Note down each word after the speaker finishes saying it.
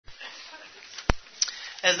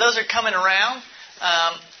As those are coming around,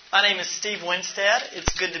 my name is Steve Winstead.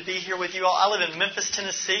 It's good to be here with you all. I live in Memphis,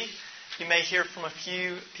 Tennessee. You may hear from a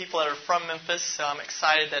few people that are from Memphis, so I'm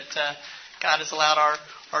excited that God has allowed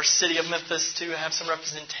our city of Memphis to have some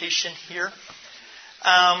representation here.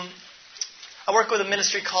 I work with a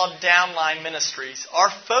ministry called Downline Ministries.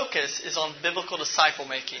 Our focus is on biblical disciple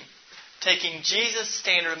making, taking Jesus'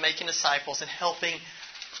 standard of making disciples and helping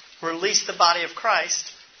release the body of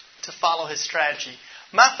Christ to follow His strategy.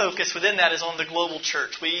 My focus within that is on the global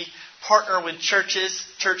church. We partner with churches,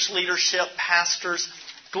 church leadership, pastors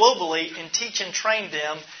globally and teach and train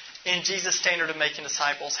them in Jesus' standard of making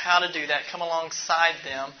disciples, how to do that, come alongside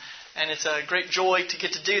them. And it's a great joy to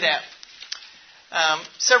get to do that.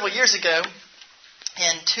 Several years ago,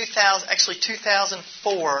 in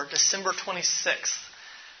 2004, December 26th,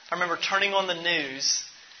 I remember turning on the news,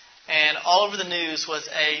 and all over the news was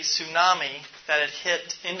a tsunami that had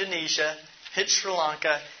hit Indonesia, hit Sri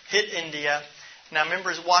Lanka, hit India. And I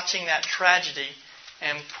remember watching that tragedy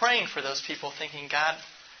and praying for those people, thinking, God,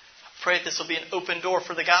 I pray that this will be an open door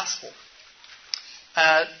for the gospel.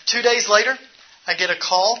 2 days later, I get a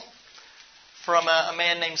call from a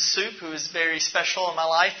man named Soup, who is very special in my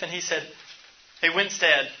life. And he said, hey,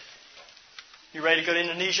 Winstead, you ready to go to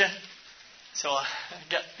Indonesia? So I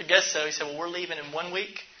guess so. He said, well, we're leaving in 1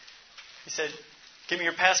 week. He said, give me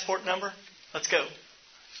your passport number. Let's go.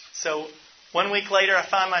 So 1 week later, I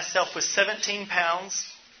find myself with 17 pounds.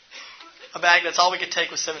 A bag, that's all we could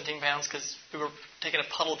take was 17 pounds because we were taking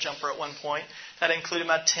a puddle jumper at one point. That included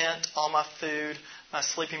my tent, all my food, my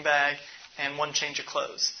sleeping bag, and one change of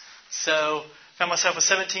clothes. So I found myself with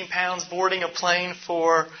 17 pounds boarding a plane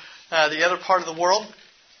for the other part of the world.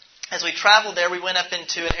 As we traveled there, we went up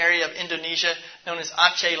into an area of Indonesia known as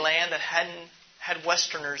Aceh land that hadn't had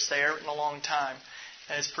Westerners there in a long time.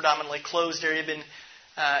 It's predominantly closed area, been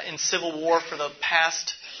in civil war for the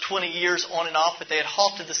past 20 years on and off, but they had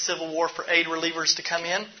halted the civil war for aid relievers to come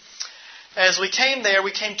in. As we came there,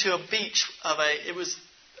 we came to a beach it was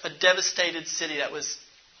a devastated city that was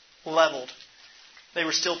leveled. They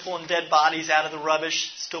were still pulling dead bodies out of the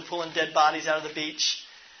rubbish, still pulling dead bodies out of the beach.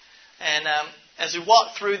 And as we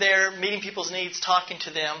walked through there, meeting people's needs, talking to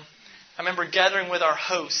them, I remember gathering with our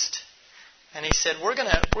host. And he said, we're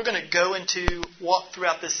gonna walk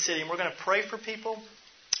throughout this city, and we're going to pray for people,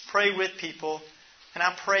 pray with people, and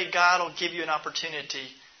I pray God will give you an opportunity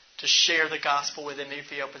to share the gospel with him if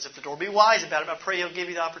He opens up the door. Be wise about it, but I pray He'll give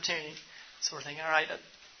you the opportunity. So we're thinking, all right, that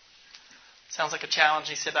sounds like a challenge.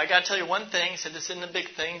 He said, I got to tell you one thing. He said, this isn't a big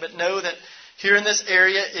thing, but know that here in this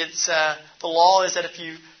area, it's the law is that if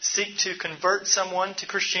you seek to convert someone to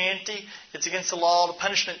Christianity, it's against the law. The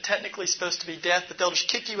punishment technically is supposed to be death, but they'll just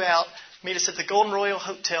kick you out. Meet us at the Golden Royal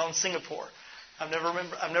Hotel in Singapore. I've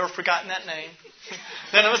never forgotten that name.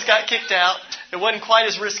 None of us got kicked out. It wasn't quite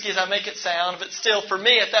as risky as I make it sound, but still, for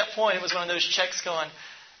me at that point, it was one of those checks going,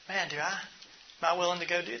 man, am I willing to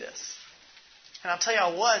go do this? And I'll tell you,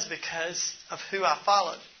 I was because of who I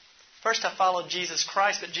followed. First, I followed Jesus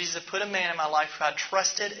Christ, but Jesus had put a man in my life who I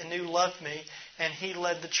trusted and knew loved me, and He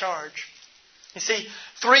led the charge. You see,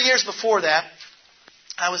 3 years before that,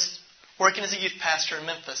 I was working as a youth pastor in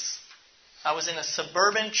Memphis. I was in a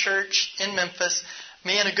suburban church in Memphis.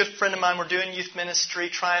 Me and a good friend of mine were doing youth ministry,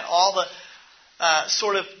 trying all the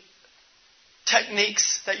sort of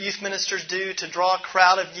techniques that youth ministers do to draw a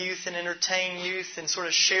crowd of youth and entertain youth and sort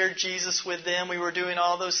of share Jesus with them. We were doing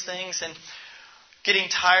all those things and getting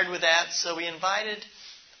tired with that. So we invited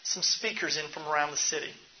some speakers in from around the city.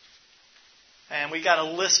 And we got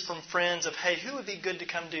a list from friends of, hey, who would be good to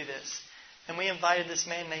come do this? And we invited this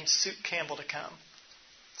man named Soup Campbell to come.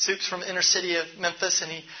 Soup's from the inner city of Memphis, and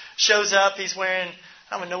he shows up. He's wearing,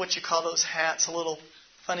 I don't even know what you call those hats, a little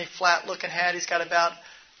funny flat-looking hat. He's got about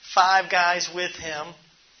 5 guys with him.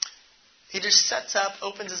 He just sets up,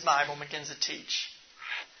 opens his Bible, and begins to teach.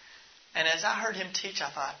 And as I heard him teach, I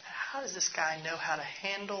thought, how does this guy know how to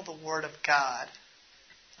handle the Word of God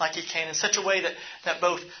like he can in such a way that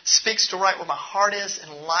both speaks to right where my heart is,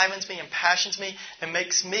 enlivens me, impassions me, and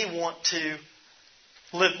makes me want to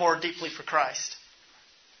live more deeply for Christ?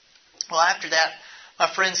 Well, after that,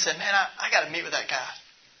 my friend said, man, I got to meet with that guy.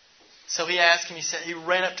 So he asked him, he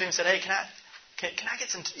ran up to him and said, hey, can I get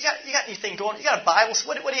some, you got anything going? You got a Bible?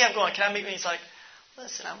 What do you have going? Can I meet with you? He's like,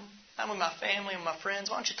 listen, I'm with my family and my friends.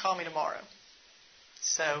 Why don't you call me tomorrow?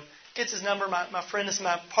 So gets his number. My friend is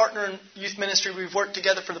my partner in youth ministry. We've worked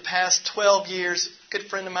together for the past 12 years. Good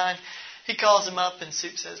friend of mine. He calls him up, and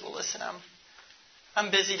Soup says, well, listen,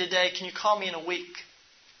 I'm busy today. Can you call me in a week?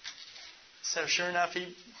 So sure enough,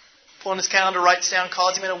 he pulls on his calendar, writes down,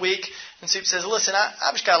 calls him in a week, and Soup says, listen,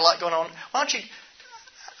 I've just got a lot going on. Why don't you,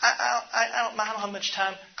 I don't have much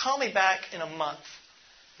time. Call me back in a month.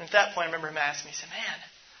 And at that point, I remember him asking me, he said, man,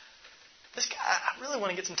 this guy, I really want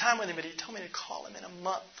to get some time with him, but he told me to call him in a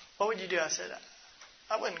month. What would you do? I said,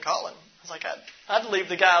 I wouldn't call him. I was like, I'd leave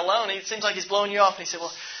the guy alone. It seems like he's blowing you off. And he said,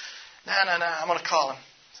 well, no, I'm going to call him.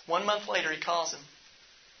 1 month later, he calls him.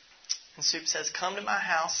 And Soup says, come to my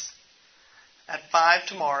house at 5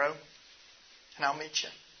 tomorrow, and I'll meet you.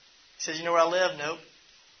 He says, you know where I live? Nope.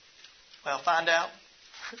 Well, find out.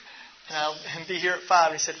 And I'll be here at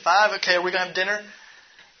 5. And he said, 5? Okay, are we going to have dinner?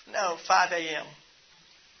 No, 5 a.m.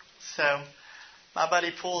 So my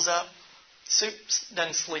buddy pulls up. Soup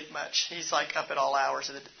doesn't sleep much. He's like up at all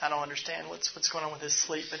hours. I don't understand what's going on with his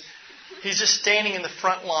sleep. But he's just standing in the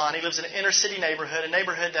front lawn. He lives in an inner city neighborhood, a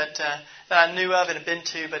neighborhood that I knew of and had been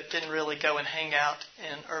to, but didn't really go and hang out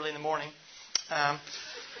early in the morning.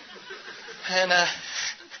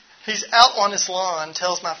 He's out on his lawn,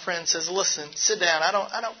 tells my friend, says, listen, sit down.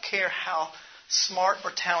 I don't care how smart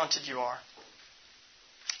or talented you are.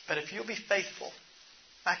 But if you'll be faithful,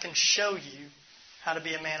 I can show you how to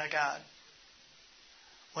be a man of God.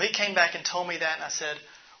 Well, he came back and told me that, and I said,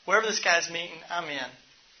 wherever this guy's meeting, I'm in.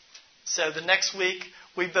 So the next week,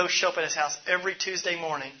 we both show up at his house every Tuesday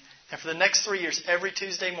morning. And for the next 3 years, every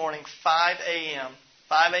Tuesday morning, 5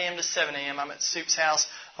 a.m. to 7 a.m., I'm at Soup's house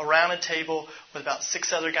around a table with about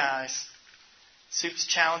 6 other guys. Soup's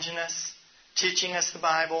challenging us, teaching us the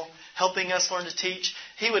Bible, helping us learn to teach.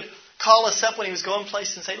 He would call us up when he was going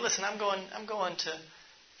places and say, listen, I'm going to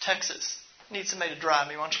Texas. I need somebody to drive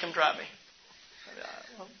me. Why don't you come drive me?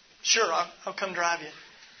 Well, sure, I'll come drive you.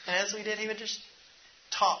 And as we did, he would just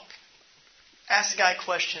talk, ask the guy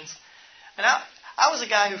questions. And I was a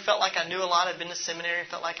guy who felt like I knew a lot. I'd been to seminary,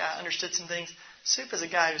 felt like I understood some things. Soup is a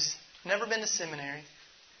guy who's never been to seminary,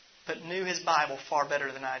 but knew his Bible far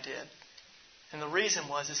better than I did. And the reason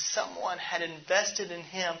was someone had invested in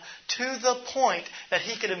him to the point that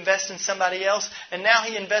he could invest in somebody else. And now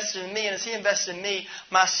he invested in me. And as he invested in me,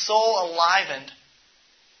 my soul alivened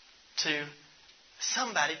to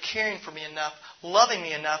somebody caring for me enough, loving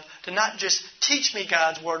me enough to not just teach me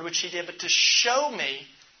God's Word, which he did, but to show me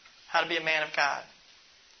how to be a man of God.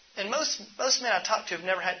 And most men I talk to have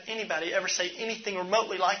never had anybody ever say anything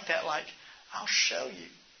remotely like that, like, I'll show you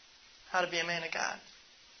how to be a man of God.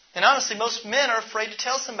 And honestly, most men are afraid to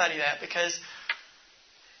tell somebody that because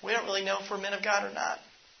we don't really know if we're men of God or not.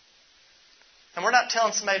 And we're not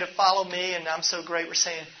telling somebody to follow me and I'm so great. We're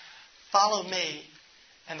saying, follow me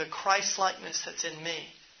and the Christ-likeness that's in me.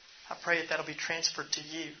 I pray that that'll be transferred to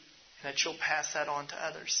you and that you'll pass that on to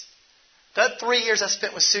others. That 3 years I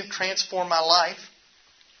spent with Soup transformed my life.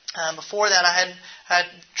 Before that, I had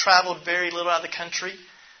traveled very little out of the country.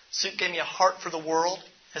 Soup gave me a heart for the world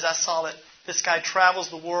as I saw that this guy travels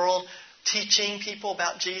the world teaching people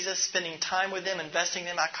about Jesus, spending time with them, investing in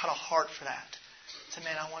them. I caught a heart for that. I said,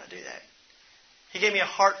 man, I want to do that. He gave me a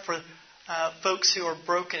heart for folks who are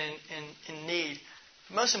broken in need.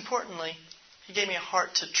 But most importantly, he gave me a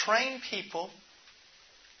heart to train people,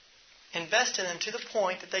 invest in them to the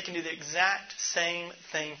point that they can do the exact same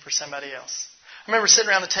thing for somebody else. I remember sitting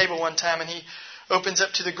around the table one time and he opens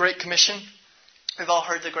up to the Great Commission. We've all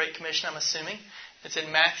heard the Great Commission, I'm assuming. It's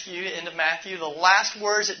in Matthew, end of Matthew. The last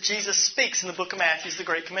words that Jesus speaks in the book of Matthew is the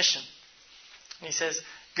Great Commission. And he says,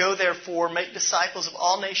 go therefore, make disciples of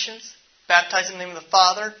all nations, baptizing them in the name of the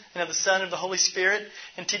Father and of the Son and of the Holy Spirit,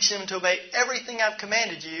 and teaching them to obey everything I've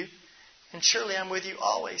commanded you. And surely I'm with you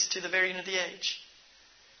always to the very end of the age.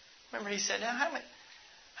 Remember he said, now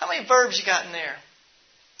how many verbs you got in there?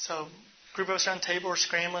 So a group of us around the table are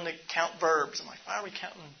scrambling to count verbs. I'm like, why are we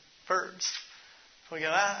counting verbs? We go,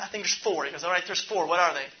 I think there's 4. He goes, all right, there's 4. What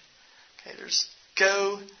are they? Okay, there's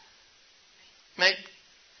go, make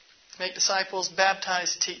disciples,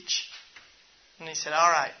 baptize, teach. And he said, all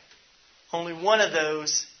right, only one of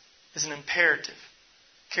those is an imperative.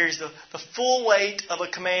 Carries the full weight of a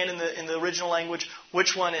command in the original language.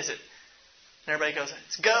 Which one is it? And everybody goes,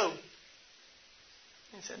 it's go.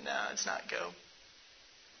 He said, no, it's not go.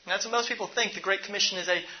 And that's what most people think. The Great Commission is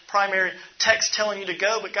a primary text telling you to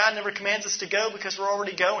go, but God never commands us to go because we're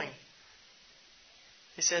already going.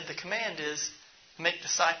 He said the command is make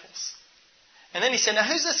disciples. And then he said, now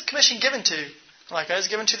who's this commission given to? I'm like, it's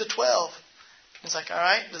given to the 12. He's like, all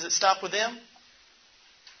right, does it stop with them?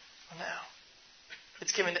 Well, no.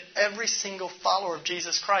 It's given to every single follower of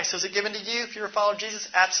Jesus Christ. So is it given to you if you're a follower of Jesus?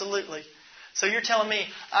 Absolutely. So you're telling me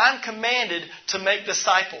I'm commanded to make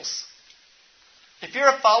disciples. If you're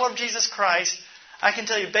a follower of Jesus Christ, I can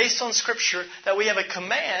tell you based on Scripture that we have a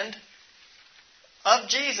command of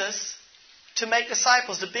Jesus to make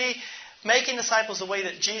disciples, to be making disciples the way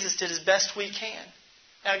that Jesus did as best we can.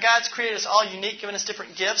 Now, God's created us all unique, given us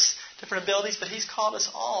different gifts, different abilities, but He's called us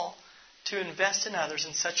all to invest in others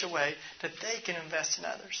in such a way that they can invest in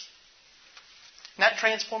others. And that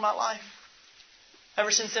transformed my life.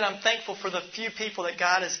 Ever since then, I'm thankful for the few people that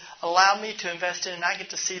God has allowed me to invest in, and I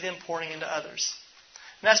get to see them pouring into others.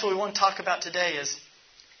 And that's what we want to talk about today is,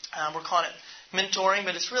 we're calling it mentoring,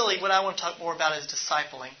 but it's really what I want to talk more about is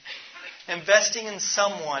discipling. Investing in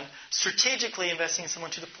someone, strategically investing in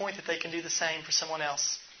someone to the point that they can do the same for someone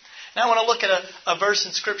else. Now I want to look at a verse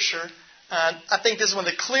in Scripture. I think this is one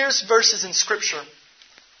of the clearest verses in Scripture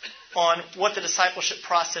on what the discipleship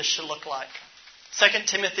process should look like. 2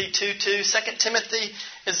 Timothy 2:2. 2 Timothy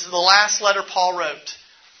is the last letter Paul wrote.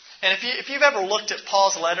 And if you've ever looked at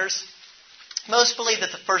Paul's letters, most believe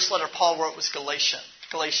that the first letter Paul wrote was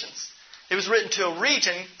Galatians. It was written to a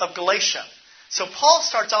region of Galatia. So Paul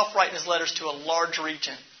starts off writing his letters to a large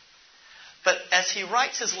region. But as he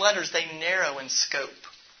writes his letters, they narrow in scope.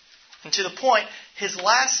 And to the point, his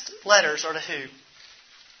last letters are to who?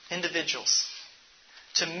 Individuals.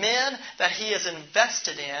 To men that he has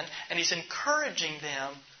invested in, and he's encouraging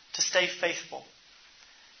them to stay faithful.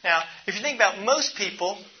 Now, if you think about most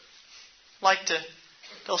people,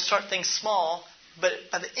 they'll start things small, but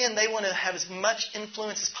by the end they want to have as much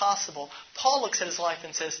influence as possible. Paul looks at his life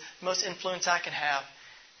and says, the most influence I can have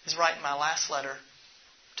is writing my last letter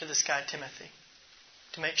to this guy Timothy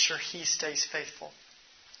to make sure he stays faithful.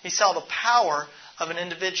 He saw the power of an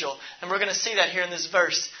individual. And we're going to see that here in this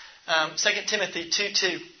verse. 2 Timothy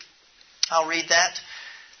 2:2. I'll read that. It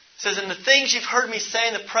says, "In the things you've heard me say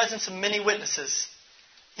in the presence of many witnesses,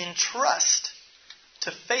 entrust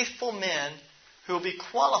to faithful men who will be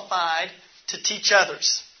qualified to teach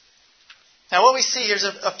others." Now what we see here is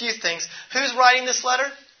a few things. Who's writing this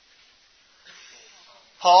letter?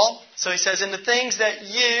 Paul. So he says, in the things that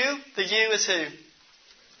you, the you is who?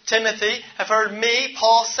 Timothy, have heard me,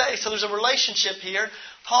 Paul, say. So there's a relationship here.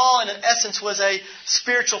 Paul, in essence, was a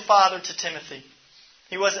spiritual father to Timothy.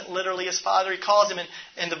 He wasn't literally his father. He calls him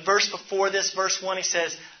in the verse before this, verse 1, he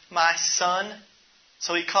says, my son.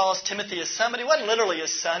 So he calls Timothy his son, but he wasn't literally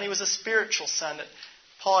his son. He was a spiritual son that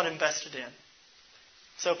Paul had invested in.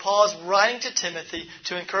 So Paul is writing to Timothy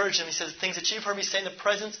to encourage him. He says, things that you've heard me say in the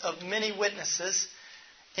presence of many witnesses,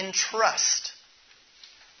 entrust.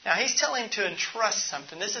 Now he's telling him to entrust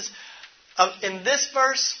something. This is, in this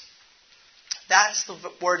verse, that's the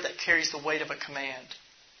word that carries the weight of a command.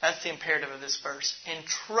 That's the imperative of this verse.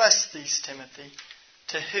 Entrust these, Timothy,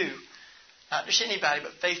 to who? Not just anybody,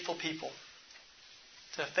 but faithful people.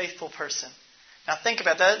 To a faithful person. Now think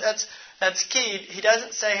about that. That's key. He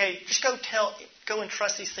doesn't say, hey, just go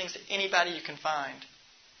entrust these things to anybody you can find.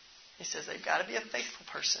 He says they've got to be a faithful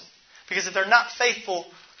person. Because if they're not faithful,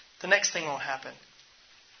 the next thing will happen.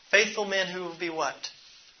 Faithful men who will be what?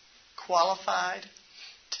 Qualified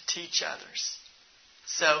to teach others.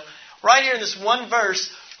 So, right here in this one verse,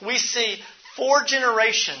 we see 4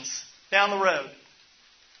 generations down the road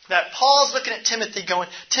that Paul's looking at Timothy going,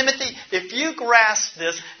 Timothy, if you grasp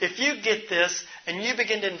this, if you get this, and you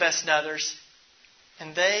begin to invest in others,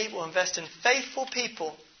 and they will invest in faithful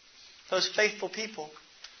people, those faithful people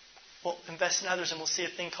will invest in others, and we'll see a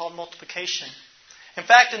thing called multiplication. In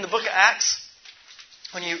fact, in the book of Acts,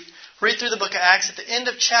 when you read through the book of Acts, at the end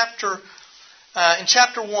of in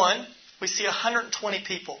chapter 1, we see 120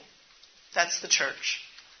 people. That's the church.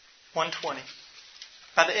 120.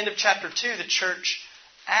 By the end of chapter 2, the church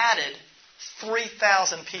added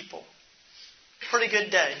 3,000 people. Pretty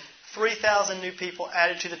good day. 3,000 new people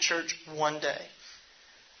added to the church one day.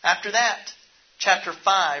 After that, chapter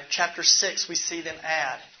 5, chapter 6, we see them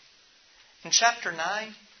add. In chapter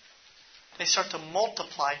 9, they start to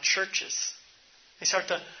multiply churches. They start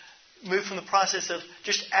to move from the process of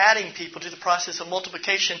just adding people to the process of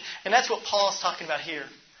multiplication. And that's what Paul is talking about here.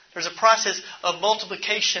 There's a process of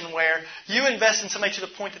multiplication where you invest in somebody to the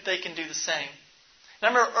point that they can do the same. And I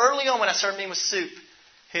remember early on when I started meeting with Soup,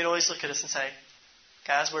 he'd always look at us and say,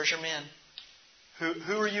 guys, where's your men?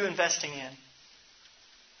 Who are you investing in?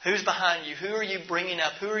 Who's behind you? Who are you bringing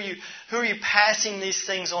up? Who are you passing these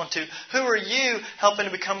things on to? Who are you helping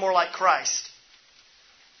to become more like Christ?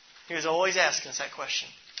 He was always asking us that question.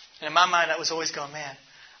 And in my mind, I was always going, man,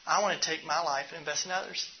 I want to take my life and invest in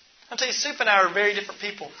others. I'll tell you, Soup and I are very different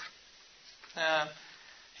people.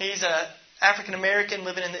 He's an African American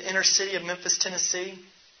living in the inner city of Memphis, Tennessee.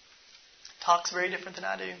 Talks very different than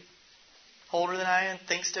I do. Older than I am,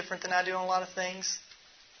 thinks different than I do on a lot of things.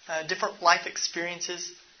 Different life experiences.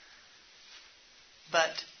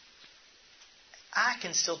 But I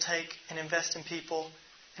can still take and invest in people.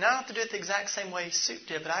 And I don't have to do it the exact same way Soup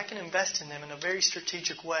did, but I can invest in them in a very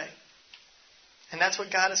strategic way. And that's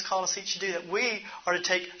what God has called us each to do, that we are to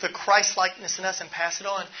take the Christ-likeness in us and pass it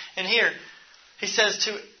on. And here, he says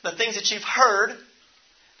to the things that you've heard.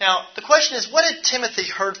 Now, the question is, what did Timothy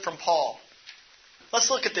heard from Paul? Let's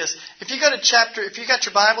look at this. If you got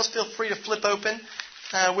your Bibles, feel free to flip open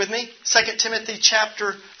with me. 2 Timothy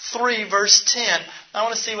chapter 3, verse 10. I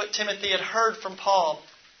want to see what Timothy had heard from Paul.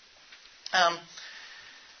 It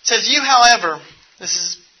says, you, however, this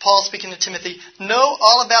is Paul speaking to Timothy, know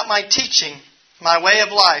all about my teaching, my way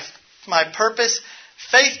of life, my purpose,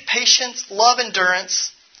 faith, patience, love,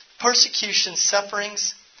 endurance, persecution,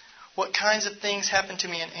 sufferings, what kinds of things happened to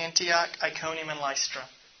me in Antioch, Iconium, and Lystra.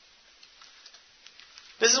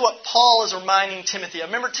 This is what Paul is reminding Timothy of.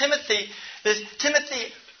 Remember, Timothy is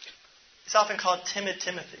often called timid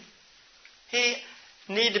Timothy. He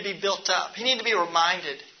needed to be built up. He needed to be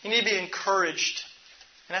reminded. He needed to be encouraged.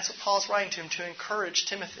 And that's what Paul's writing to him, to encourage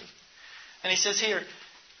Timothy. And he says here,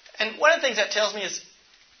 and one of the things that tells me is,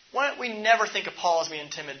 we never think of Paul as being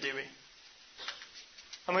timid, do we?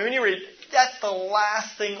 I mean, when you read, that's the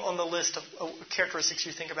last thing on the list of characteristics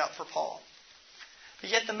you think about for Paul. But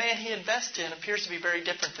yet the man he invests in appears to be very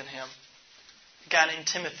different than him. A guy named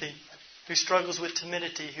Timothy, who struggles with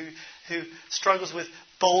timidity, who struggles with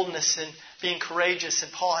boldness and being courageous,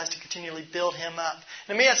 and Paul has to continually build him up.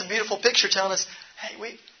 And to me, that's a beautiful picture telling us, hey,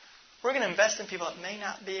 we're going to invest in people that may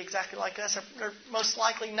not be exactly like us, or they're most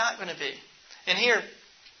likely not going to be. And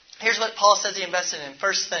here's what Paul says he invested in.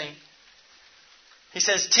 First thing, he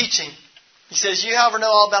says teaching. He says, you, however, know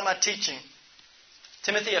all about my teaching.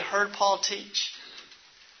 Timothy had heard Paul teach.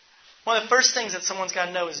 One of the first things that someone's got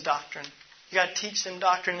to know is doctrine. You've got to teach them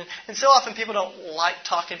doctrine. And so often people don't like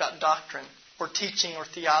talking about doctrine or teaching or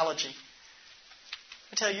theology.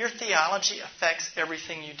 I tell you, your theology affects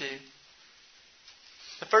everything you do.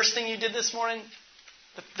 The first thing you did this morning,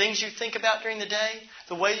 the things you think about during the day,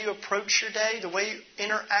 the way you approach your day, the way you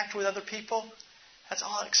interact with other people, that's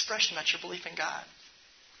all an expression about your belief in God,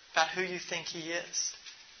 about who you think He is.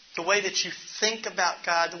 The way that you think about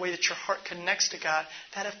God, the way that your heart connects to God,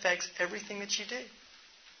 that affects everything that you do.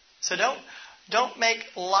 So don't make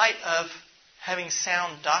light of having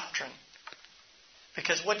sound doctrine,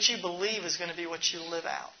 because what you believe is going to be what you live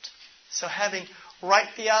out. So having right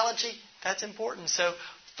theology, that's important. So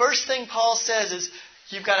first thing Paul says is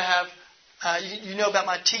you've got to have, you know about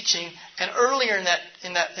my teaching. And earlier in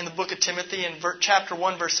the book of Timothy, in chapter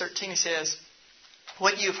 1, verse 13, he says,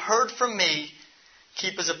 what you've heard from me,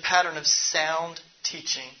 keep as a pattern of sound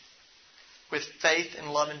teaching with faith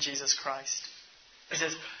and love in Jesus Christ. He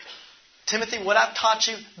says, Timothy, what I've taught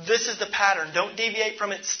you, this is the pattern. Don't deviate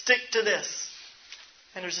from it. Stick to this.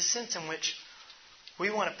 And there's a sense in which we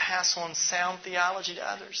want to pass on sound theology to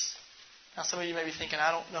others. Now, some of you may be thinking,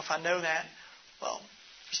 I don't know if I know that. Well,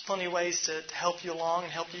 there's plenty of ways to help you along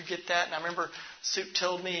and help you get that. And I remember Soup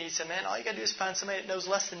told me, he said, man, all you got to do is find somebody that knows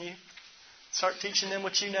less than you. Start teaching them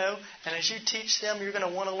what you know. And as you teach them, you're going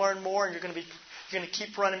to want to learn more, and you're going to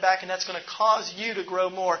keep running back, and that's going to cause you to grow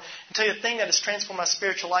more. And tell you, the thing that has transformed my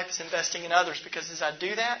spiritual life is investing in others, because as I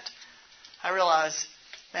do that, I realize,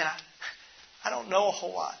 man, I don't know a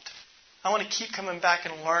whole lot. I want to keep coming back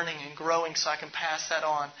and learning and growing so I can pass that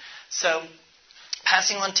on. So,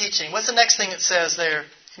 passing on teaching. What's the next thing it says there?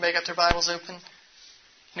 Anybody got their Bibles open?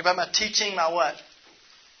 Anybody about my teaching, my what?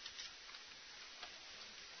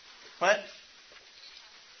 What?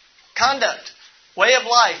 Conduct. Way of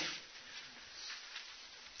life.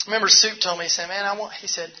 I remember Soup told me, he said, man, I want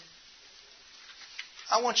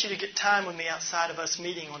you to get time with me outside of us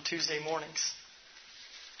meeting on Tuesday mornings.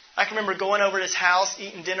 I can remember going over to his house,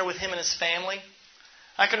 eating dinner with him and his family.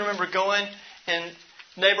 I can remember going in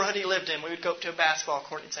the neighborhood he lived in. We would go up to a basketball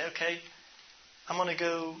court and say, okay, I'm going to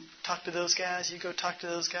go talk to those guys. You go talk to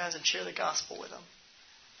those guys and share the gospel with them.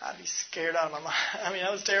 I'd be scared out of my mind. I mean,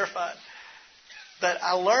 I was terrified. But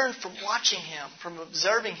I learned from watching him, from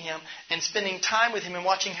observing him, and spending time with him and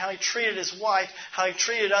watching how he treated his wife, how he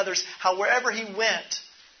treated others, how wherever he went,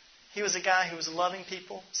 he was a guy who was loving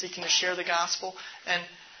people, seeking to share the gospel. And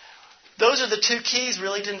those are the two keys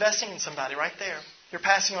really to investing in somebody right there. You're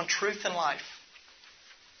passing on truth and life.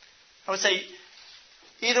 I would say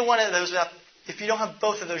either one of those, if you don't have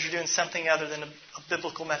both of those, you're doing something other than a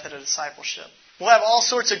biblical method of discipleship. We'll have all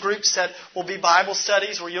sorts of groups that will be Bible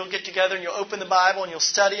studies where you'll get together and you'll open the Bible and you'll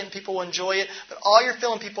study it and people will enjoy it. But all you're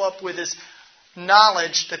filling people up with is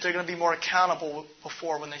knowledge that they're going to be more accountable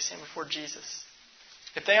when they stand before Jesus.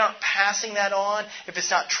 If they aren't passing that on, if it's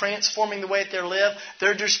not transforming the way that they live,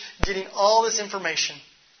 they're just getting all this information.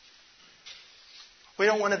 We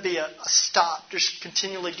don't want to be a stop, just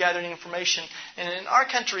continually gathering information. And in our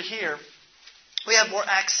country here, we have more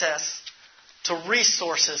access to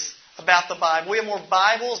resources about the Bible. We have more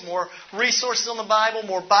Bibles, more resources on the Bible,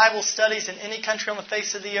 more Bible studies than any country on the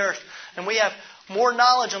face of the earth. And we have more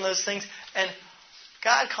knowledge on those things. And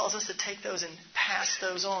God calls us to take those and pass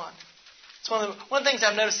those on. It's one of the things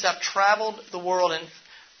I've noticed is I've traveled the world and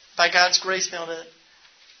by God's grace been able to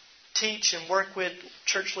teach and work with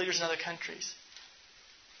church leaders in other countries.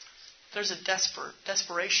 There's a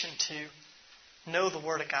desperation to know the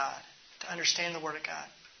Word of God, to understand the Word of God.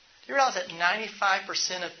 Do you realize that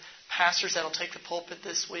 95% of pastors that will take the pulpit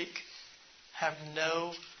this week have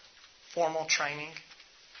no formal training?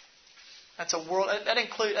 That's a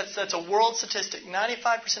world statistic.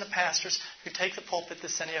 95% of pastors who take the pulpit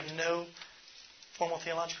this Sunday have no formal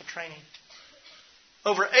theological training.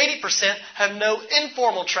 Over 80% have no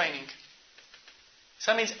informal training.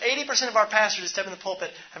 So that means 80% of our pastors who step in the pulpit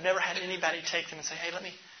have never had anybody take them and say, hey, let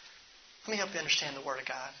me help you understand the Word of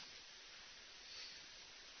God.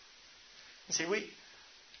 You see,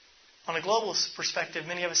 on a global perspective,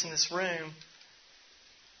 many of us in this room,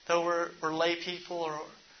 though we're lay people or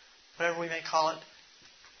whatever we may call it,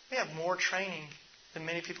 we have more training than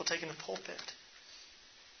many people take in the pulpit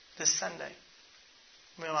this Sunday.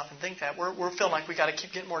 We don't often think that. We're feeling like we got to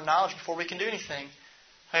keep getting more knowledge before we can do anything.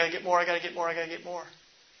 I got to get more, I got to get more, I got to get more.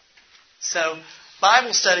 So,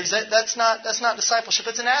 Bible studies, that's not discipleship.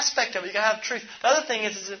 It's an aspect of it. You got to have truth. The other thing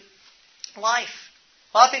is life.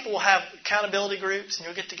 A lot of people will have accountability groups and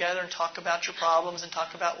you'll get together and talk about your problems and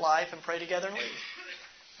talk about life and pray together and leave.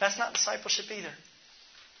 That's not discipleship either.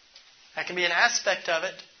 That can be an aspect of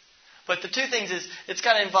it. But the two things is it's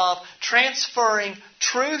got to involve transferring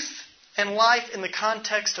truth and life in the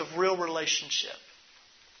context of real relationship.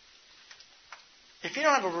 If you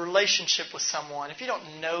don't have a relationship with someone, if you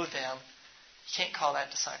don't know them, you can't call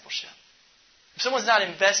that discipleship. If someone's not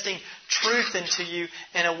investing truth into you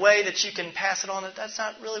in a way that you can pass it on, that's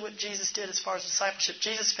not really what Jesus did as far as discipleship.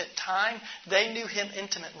 Jesus spent time. They knew Him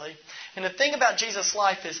intimately. And the thing about Jesus'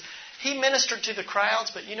 life is He ministered to the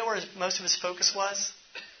crowds, but you know where most of His focus was?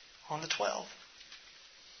 On the 12.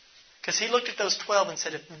 Because He looked at those 12 and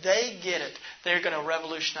said, if they get it, they're going to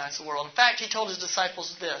revolutionize the world. In fact, He told His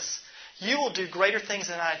disciples this, you will do greater things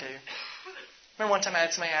than I do. Remember one time I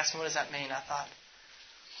had somebody ask me, what does that mean? I thought,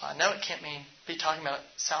 well, I know it can't be talking about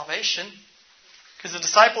salvation. Because the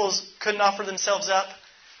disciples couldn't offer themselves up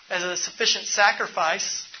as a sufficient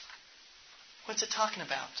sacrifice. What's it talking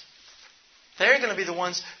about? They're going to be the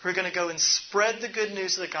ones who are going to go and spread the good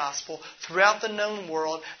news of the gospel throughout the known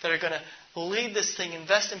world, that are going to lead this thing,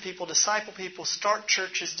 invest in people, disciple people, start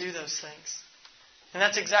churches, do those things. And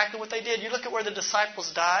that's exactly what they did. You look at where the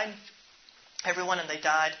disciples died, every one of them, they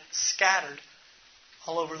died scattered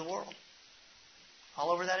all over the world.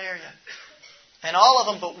 All over that area. And all of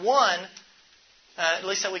them but one, at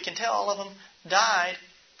least that we can tell, all of them died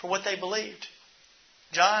for what they believed.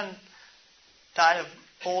 John died of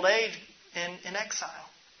old age in exile.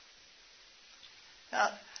 Now,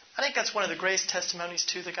 I think that's one of the greatest testimonies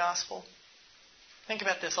to the gospel. Think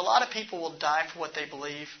about this. A lot of people will die for what they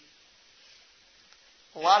believe.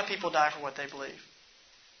 A lot of people die for what they believe.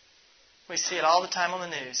 We see it all the time on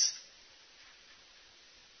the news.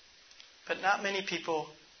 But not many people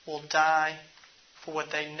will die for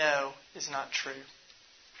what they know is not true.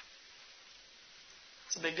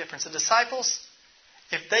 It's a big difference. The disciples,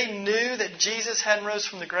 if they knew that Jesus hadn't rose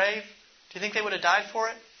from the grave, do you think they would have died for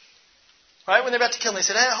it? Right? When they're about to kill him, they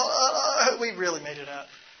said, we really made it up.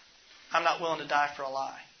 I'm not willing to die for a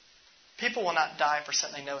lie. People will not die for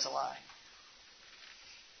something they know is a lie.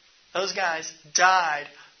 Those guys died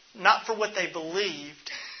not for what they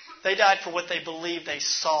believed. They died for what they believed they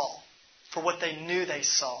saw. For what they knew they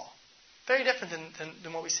saw. Very different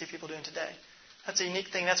than what we see people doing today. That's a unique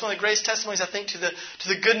thing. That's one of the greatest testimonies, I think, to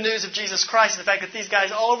the good news of Jesus Christ. The fact that these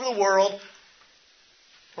guys all over the world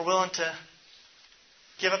were willing to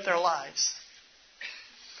give up their lives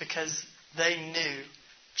because they knew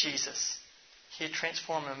Jesus. He had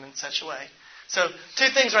transformed them in such a way. So, two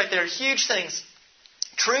things right there. Huge things.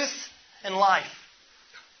 Truth and life.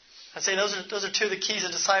 I'd say those are two of the keys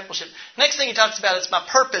of discipleship. Next thing he talks about is my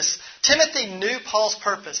purpose. Timothy knew Paul's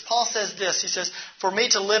purpose. Paul says this. He says, for me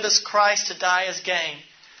to live as Christ, to die as gain.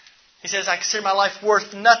 He says, I consider my life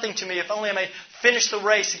worth nothing to me if only I may finish the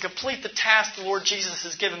race and complete the task the Lord Jesus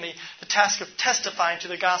has given me, the task of testifying to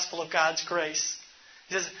the gospel of God's grace.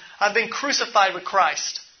 He says, I've been crucified with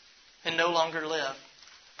Christ and no longer live,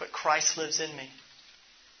 but Christ lives in me.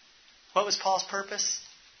 What was Paul's purpose?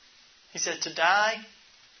 He said, to die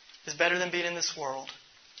is better than being in this world.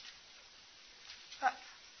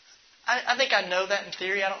 I think I know that in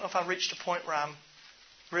theory. I don't know if I've reached a point where I'm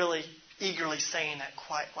really eagerly saying that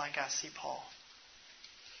quite like I see Paul.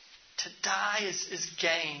 To die is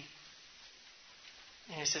gain.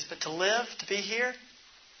 And he says, but to live, to be here,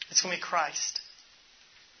 it's going to be Christ.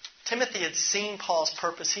 Timothy had seen Paul's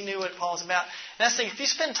purpose. He knew what Paul was about. And that's the thing, if you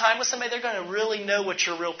spend time with somebody, they're going to really know what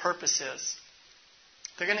your real purpose is.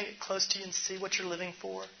 They're going to get close to you and see what you're living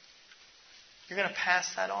for. You're going to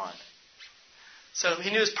pass that on. So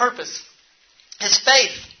he knew his purpose. His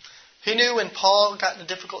faith. He knew when Paul got in a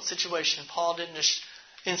difficult situation, Paul didn't just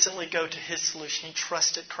instantly go to his solution. He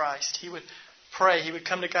trusted Christ. He would pray. He would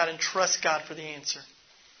come to God and trust God for the answer.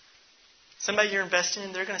 Somebody you're investing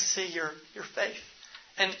in, they're going to see your faith.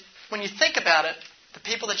 And when you think about it, the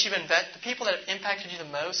people that the people that have impacted you the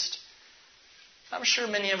most, I'm sure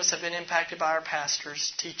many of us have been impacted by our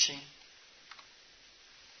pastors' teaching.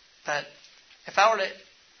 But if I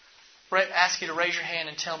were to ask you to raise your hand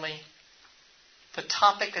and tell me the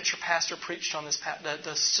topic that your pastor preached on this,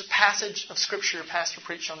 the passage of Scripture your pastor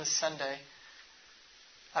preached on this Sunday,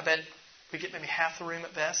 I bet we get maybe half the room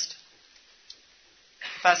at best.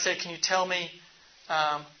 If I said, can you tell me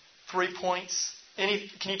 3 points?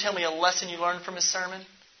 Can you tell me a lesson you learned from his sermon?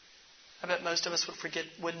 I bet most of us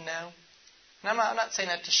wouldn't know. And I'm not saying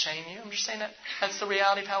that to shame you. I'm just saying that that's the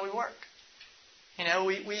reality of how we work. You know,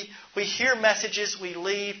 we hear messages, we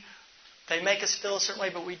leave, they make us feel a certain way,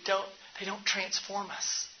 but they don't transform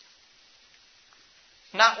us.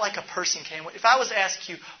 Not like a person can. If I was to ask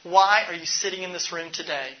you, why are you sitting in this room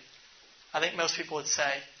today? I think most people would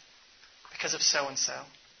say, because of so-and-so.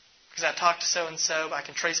 Because I talked to so-and-so, I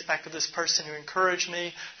can trace it back to this person who encouraged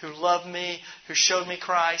me, who loved me, who showed me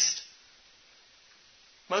Christ.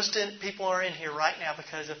 Most people are in here right now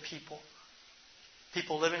because of people.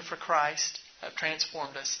 People living for Christ have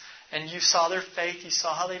transformed us. And you saw their faith, you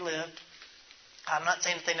saw how they lived. I'm not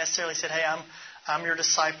saying that they necessarily said, hey, I'm your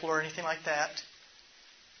disciple or anything like that.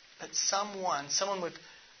 But someone with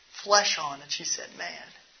flesh on, and she said, man,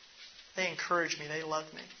 they encouraged me, they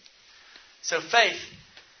loved me. So faith.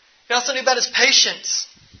 He also knew about his patience.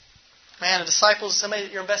 Man, the disciples, somebody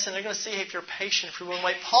that you're investing in, they're going to see if you're patient, if you're willing to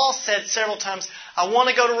wait. Paul said several times, I want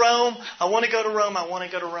to go to Rome, I want to go to Rome, I want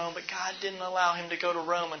to go to Rome. But God didn't allow him to go to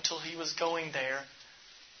Rome until he was going there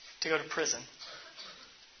to go to prison.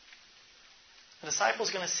 The disciples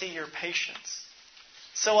are going to see your patience.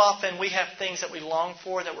 So often we have things that we long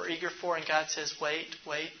for, that we're eager for, and God says, wait,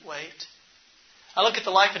 wait, wait. I look at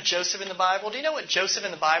the life of Joseph in the Bible. Do you know what Joseph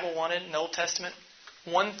in the Bible wanted in the Old Testament?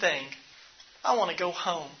 One thing. I want to go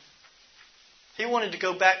home. He wanted to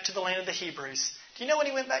go back to the land of the Hebrews. Do you know when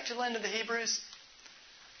he went back to the land of the Hebrews?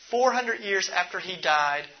 400 years after he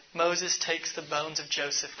died, Moses takes the bones of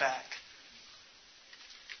Joseph back.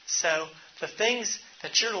 So the things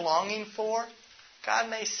that you're longing for, God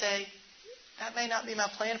may say, that may not be my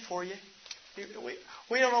plan for you.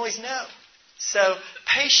 We don't always know. So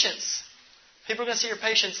patience. People are going to see your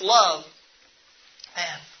patience. Love.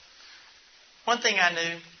 Man. One thing I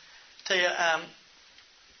knew, tell you,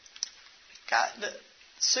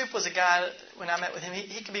 Soup was a guy, when I met with him,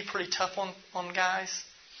 he could be pretty tough on guys.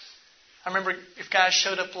 I remember if guys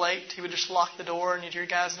showed up late, he would just lock the door, and you'd hear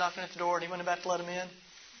guys knocking at the door, and he wasn't about to let them in.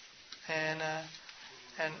 And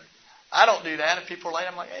I don't do that. If people are late,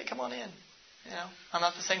 I'm like, hey, come on in. You know, I'm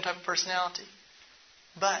not the same type of personality.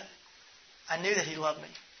 But I knew that he loved me.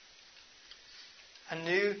 I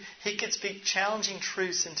knew he could speak challenging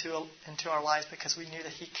truths into our lives because we knew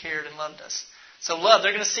that he cared and loved us. So love,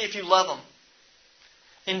 they're going to see if you love them.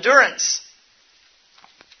 Endurance.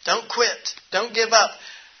 Don't quit. Don't give up.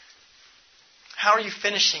 How are you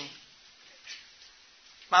finishing?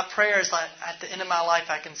 My prayer is like at the end of my life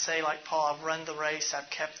I can say like Paul, I've run the race, I've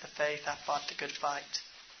kept the faith, I've fought the good fight.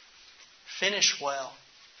 Finish well.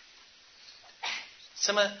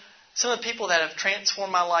 Some of the people that have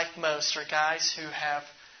transformed my life most are guys who have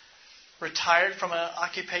retired from an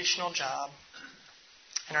occupational job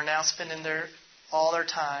and are now spending all their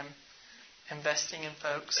time investing in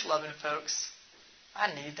folks, loving folks. I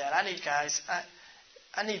need that. I need guys.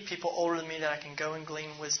 I need people older than me that I can go and glean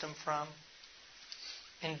wisdom from.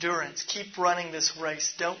 Endurance. Keep running this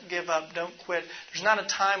race. Don't give up. Don't quit. There's not a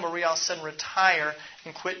time where we all of a sudden retire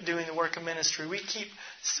and quit doing the work of ministry.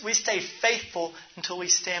 We stay faithful until we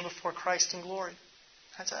stand before Christ in glory.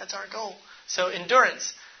 That's our goal. So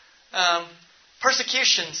endurance.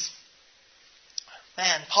 Persecutions.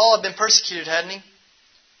 Man, Paul had been persecuted, hadn't he?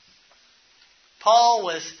 Paul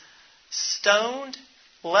was stoned,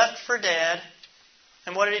 left for dead,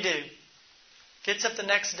 and what did he do? Gets up the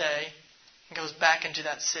next day and goes back into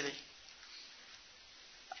that city.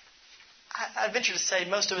 I venture to say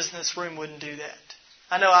most of us in this room wouldn't do that.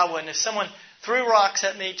 I know I wouldn't. If someone threw rocks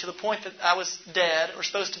at me to the point that I was dead or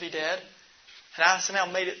supposed to be dead, and I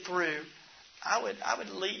somehow made it through, I would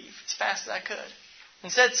leave as fast as I could.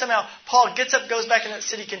 Instead, somehow, Paul gets up, goes back in that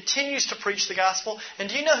city, continues to preach the gospel. And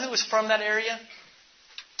do you know who was from that area?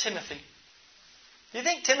 Timothy. Do you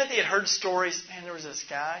think Timothy had heard stories? Man, there was this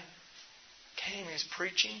guy came, he was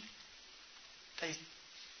preaching. They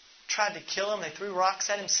tried to kill him. They threw rocks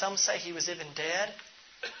at him. Some say he was even dead.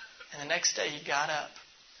 And the next day he got up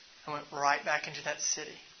and went right back into that city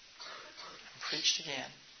and preached again.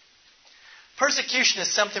 Persecution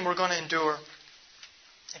is something we're going to endure.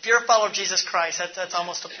 If you're a follower of Jesus Christ,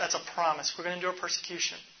 that's a promise. We're going to endure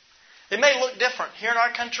persecution. It may look different. Here in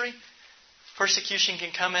our country, persecution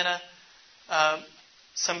can come in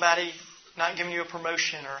somebody not giving you a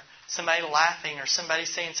promotion, or somebody laughing, or somebody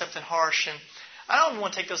saying something harsh. And I don't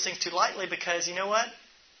want to take those things too lightly, because you know what?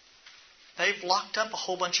 They've locked up a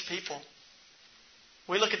whole bunch of people.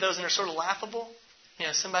 We look at those and they're sort of laughable. You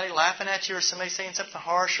know, somebody laughing at you, or somebody saying something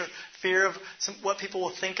harsh, or fear of what people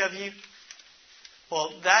will think of you.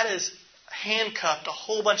 Well, that is handcuffed a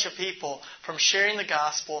whole bunch of people from sharing the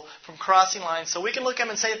gospel, from crossing lines. So we can look at them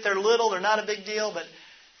and say that they're little, they're not a big deal, but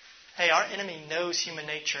hey, our enemy knows human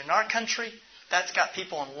nature. In our country, that's got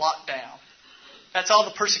people on lockdown. That's all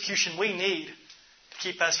the persecution we need to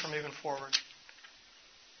keep us from moving forward.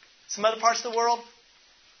 Some other parts of the world,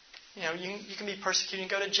 you know, you can be persecuted and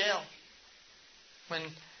go to jail.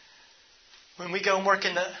 When we go and work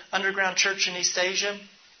in the underground church in East Asia,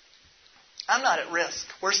 I'm not at risk.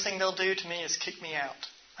 Worst thing they'll do to me is kick me out.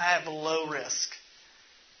 I have a low risk.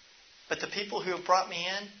 But the people who have brought me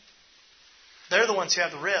in, they're the ones who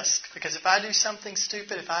have the risk. Because if I do something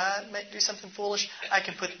stupid, if I do something foolish, I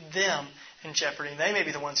can put them in jeopardy. They may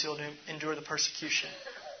be the ones who will endure the persecution.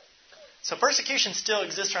 So persecution still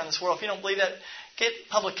exists around this world. If you don't believe that, get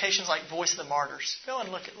publications like Voice of the Martyrs. Go and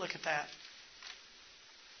look at that.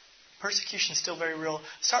 Persecution is still very real.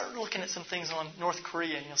 Start looking at some things on North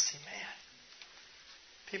Korea and you'll see, man,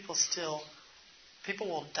 people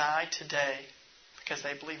will die today because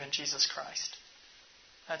they believe in Jesus Christ.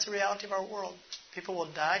 That's the reality of our world. People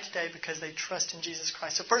will die today because they trust in Jesus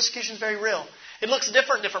Christ. So persecution is very real. It looks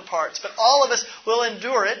different in different parts, but all of us will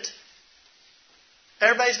endure it.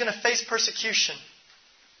 Everybody's going to face persecution.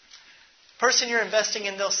 The person you're investing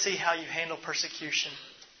in, they'll see how you handle persecution.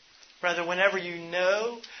 Rather, whenever you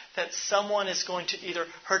know that someone is going to either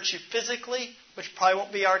hurt you physically, which probably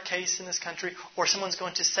won't be our case in this country, or someone's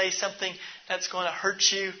going to say something that's going to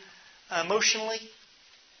hurt you emotionally,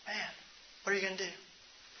 man, what are you going to do?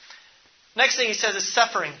 Next thing he says is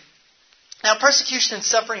suffering. Now, persecution and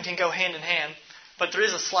suffering can go hand in hand, but there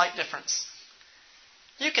is a slight difference.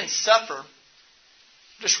 You can suffer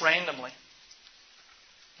just randomly.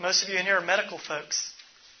 Most of you in here are medical folks.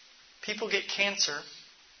 People get cancer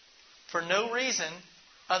for no reason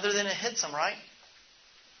other than it hits them, right?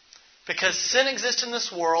 Because sin exists in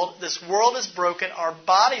this world is broken, our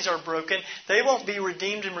bodies are broken, they won't be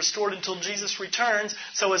redeemed and restored until Jesus returns.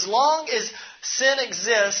 So as long as sin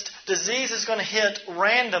exists, disease is going to hit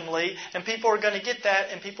randomly, and people are going to get that,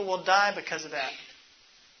 and people will die because of that.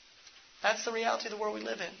 That's the reality of the world we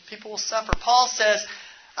live in. People will suffer. Paul says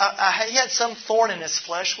he had some thorn in his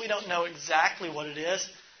flesh. We don't know exactly what it is.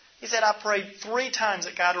 He said, I prayed 3 times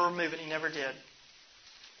that God would remove it. He never did.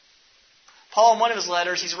 Paul, in one of his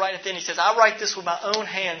letters, he's writing at the end, he says, I write this with my own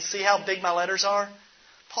hands. See how big my letters are?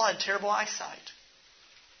 Paul had terrible eyesight.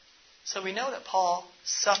 So we know that Paul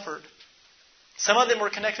suffered. Some of them were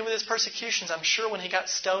connected with his persecutions. I'm sure when he got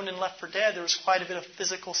stoned and left for dead, there was quite a bit of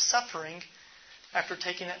physical suffering after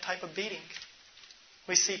taking that type of beating.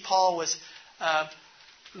 We see Paul was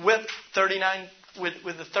whipped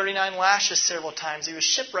with the 39 lashes several times. He was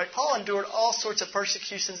shipwrecked. Paul endured all sorts of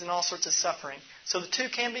persecutions and all sorts of suffering. So the two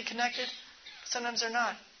can be connected, but sometimes they're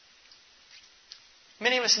not.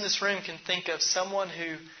 Many of us in this room can think of someone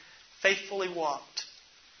who faithfully walked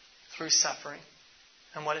through suffering,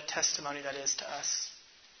 and what a testimony that is to us.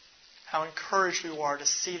 How encouraged we are to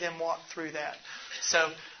see them walk through that. So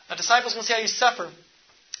a disciple's going to see how you suffer.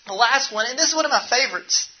 The last one, and this is one of my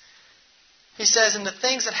favorites. He says, and the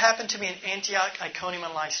things that happened to me in Antioch, Iconium,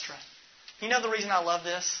 and Lystra. You know the reason I love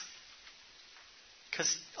this?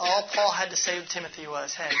 Because all Paul had to say to Timothy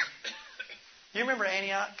was, hey, you remember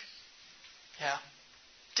Antioch? Yeah.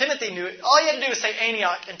 Timothy knew it. All he had to do was say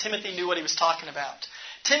Antioch, and Timothy knew what he was talking about.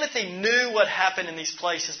 Timothy knew what happened in these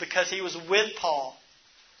places because he was with Paul.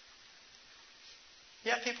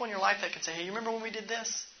 You have people in your life that can say, hey, you remember when we did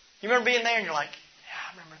this? You remember being there? And you're like, yeah,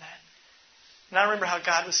 I remember that. And I remember how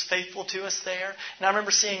God was faithful to us there. And I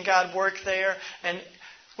remember seeing God work there. And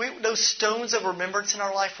those stones of remembrance in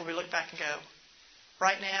our life where we look back and go,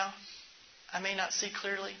 right now, I may not see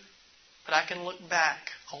clearly, but I can look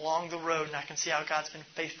back along the road and I can see how God's been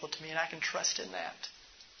faithful to me and I can trust in that.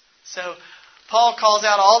 So Paul calls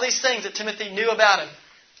out all these things that Timothy knew about him.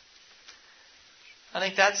 I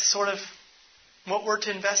think that's sort of what we're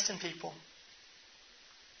to invest in people.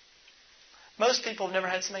 Most people have never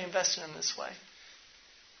had somebody invest in them this way.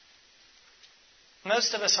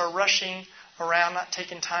 Most of us are rushing around, not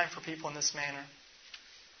taking time for people in this manner.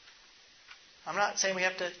 I'm not saying we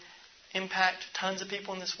have to impact tons of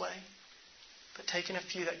people in this way, but taking a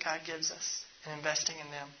few that God gives us and investing in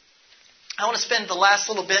them. I want to spend the last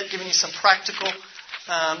little bit giving you some practical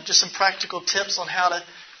tips on how to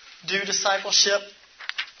do discipleship,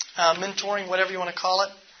 mentoring, whatever you want to call it.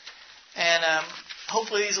 And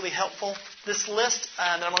hopefully these will be helpful. This list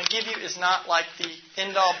that I'm going to give you is not like the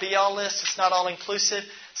end-all, be-all list. It's not all-inclusive.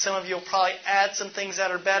 Some of you will probably add some things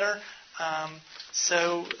that are better.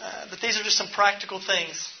 But these are just some practical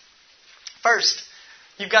things. First,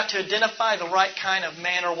 you've got to identify the right kind of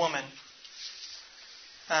man or woman.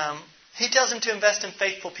 He tells him to invest in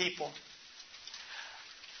faithful people.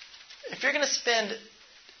 If you're going to spend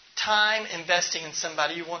time investing in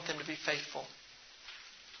somebody, you want them to be faithful.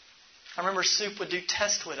 I remember Soup would do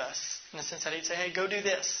tests with us in the sense that he'd say, hey, go do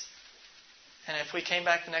this. And if we came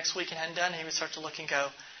back the next week and hadn't done it, he would start to look and go,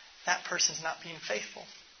 that person's not being faithful.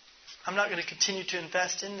 I'm not going to continue to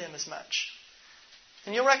invest in them as much.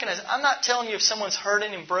 And you'll recognize, I'm not telling you if someone's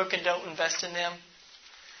hurting and broken, don't invest in them.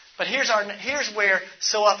 But here's where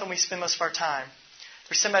so often we spend most of our time.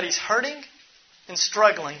 There's somebody who's hurting and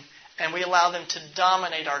struggling, and we allow them to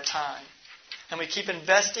dominate our time. And we keep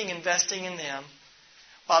investing in them,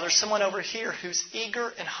 while there's someone over here who's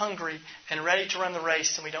eager and hungry and ready to run the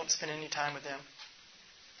race, and we don't spend any time with them.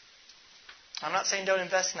 I'm not saying don't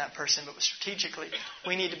invest in that person, but strategically,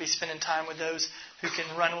 we need to be spending time with those who can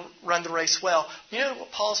run the race well. You know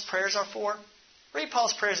what Paul's prayers are for? Read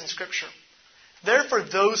Paul's prayers in Scripture. They're for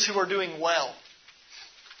those who are doing well.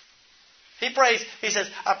 He prays, he says,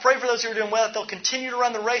 I pray for those who are doing well, that they'll continue to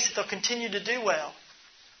run the race, that they'll continue to do well.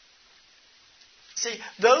 See,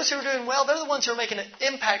 those who are doing well, they're the ones who are making an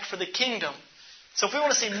impact for the kingdom. So if we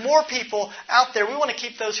want to see more people out there, we want to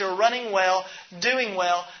keep those who are running well, doing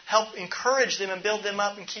well, help encourage them and build them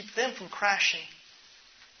up and keep them from crashing,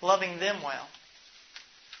 loving them well.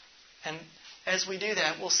 And as we do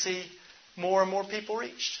that, we'll see more and more people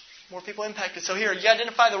reached, more people impacted. So here, you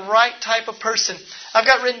identify the right type of person. I've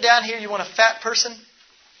got written down here, you want a fat person.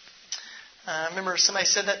 I remember somebody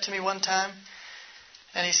said that to me one time.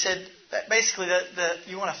 And he said that basically that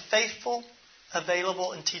you want a faithful,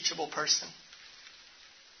 available, and teachable person.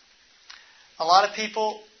 A lot of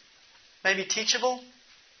people may be teachable,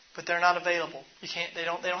 but they're not available. They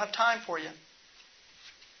don't have time for you.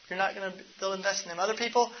 They'll invest in them. Other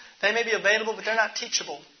people, they may be available, but they're not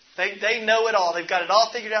teachable. They know it all. They've got it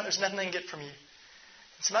all figured out. There's nothing they can get from you.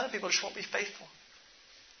 And some other people just won't be faithful.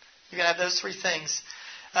 You've got to have those three things.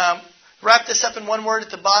 Wrap this up in one word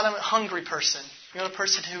at the bottom, hungry person. You want a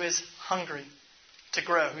person who is hungry to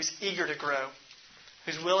grow, who's eager to grow,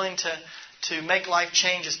 who's willing to make life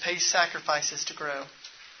changes, pay sacrifices to grow.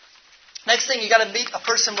 Next thing, you got to meet a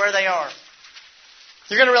person where they are.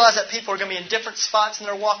 You're going to realize that people are going to be in different spots in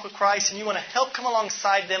their walk with Christ, and you want to help come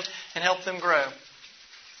alongside them and help them grow.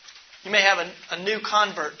 You may have a new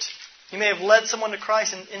convert. You may have led someone to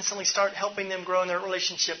Christ and instantly start helping them grow in their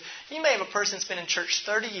relationship. You may have a person that's been in church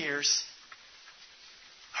 30 years,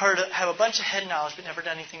 have a bunch of head knowledge, but never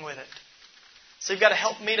done anything with it. So you've got to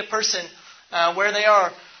help meet a person where they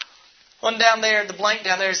are. One down there, the blank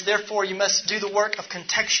down there is, therefore you must do the work of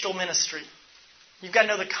contextual ministry. You've got to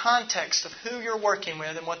know the context of who you're working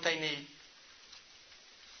with and what they need.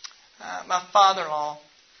 My father-in-law,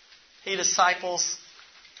 he disciples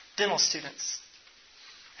dental students.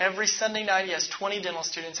 Every Sunday night he has 20 dental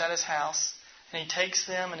students at his house, and he takes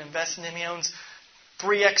them and invests in them. He owns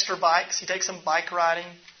 3 extra bikes. He takes them bike riding,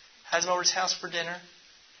 has them over his house for dinner.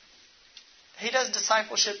 He does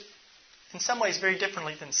discipleship in some ways very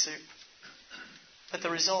differently than Soup. But the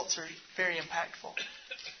results are very impactful.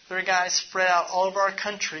 There are guys spread out all over our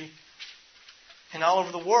country and all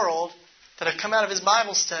over the world that have come out of his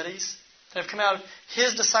Bible studies, that have come out of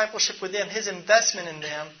his discipleship with them, his investment in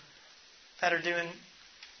them, that are doing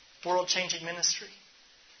world-changing ministry.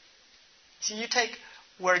 See, you take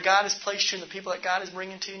where God has placed you and the people that God is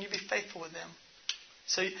bringing to you, and you be faithful with them.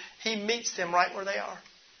 So he meets them right where they are.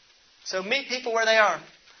 So meet people where they are.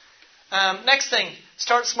 Next thing,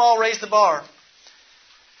 start small, raise the bar.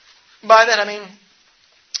 By that I mean,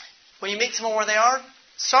 when you meet someone where they are,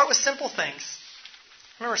 start with simple things.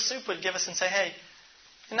 I remember Soup would give us and say, hey,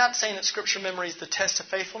 and not saying that Scripture memory is the test of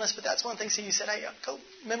faithfulness, but that's one of the things he said, hey, go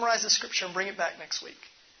memorize the Scripture and bring it back next week.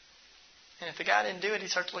 And if the guy didn't do it, he'd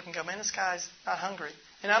start to look and go, man, this guy's not hungry.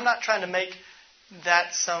 And I'm not trying to make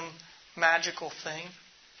that some magical thing.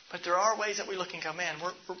 But there are ways that we look and go, man,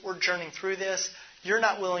 we're journeying through this. You're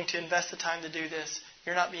not willing to invest the time to do this.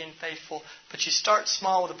 You're not being faithful. But you start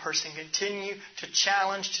small with a person. Continue to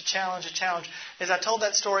challenge, to challenge, to challenge. As I told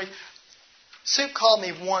that story, Soup called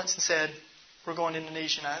me once and said, we're going to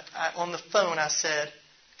Indonesia. And on the phone, I said,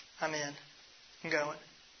 I'm in. I'm going.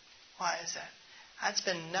 Why is that? I'd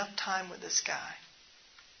spent enough time with this guy.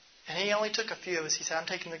 And he only took a few of us. He said, I'm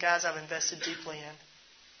taking the guys I've invested deeply in.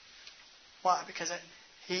 Why? Because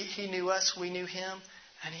he knew us, we knew him,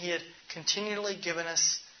 and he had continually given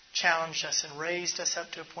us, challenged us, and raised us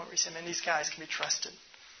up to a point where he said, man, these guys can be trusted.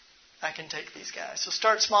 I can take these guys. So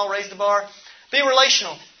start small, raise the bar. Be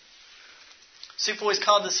relational. Soup always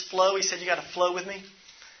called this flow. He said, you got to flow with me.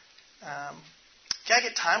 You got to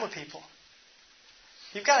get time with people.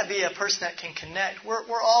 You've got to be a person that can connect.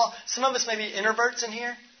 We're all, some of us may be introverts in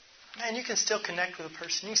here. Man, you can still connect with a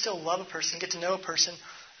person. You can still love a person, get to know a person.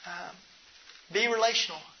 Be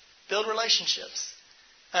relational. Build relationships.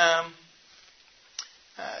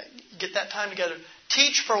 Get that time together.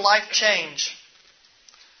 Teach for life change.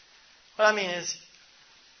 What I mean is,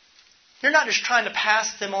 you're not just trying to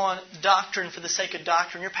pass them on doctrine for the sake of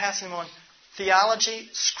doctrine. You're passing them on theology,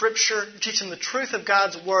 Scripture. You teach them the truth of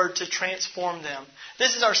God's Word to transform them.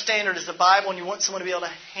 This is our standard as the Bible, and you want someone to be able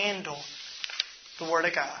to handle the Word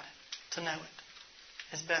of God, to know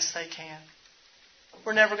it as best they can.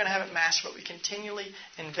 We're never going to have it mastered, but we continually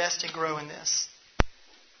invest and grow in this.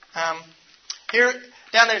 Here,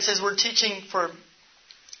 down there it says we're teaching for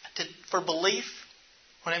belief.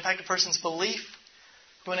 We want to impact a person's belief.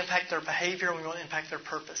 We want to impact their behavior, and we want to impact their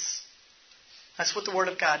purpose. That's what the Word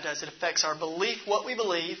of God does. It affects our belief, what we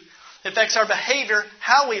believe. It affects our behavior,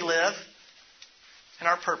 how we live, and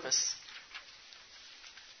our purpose.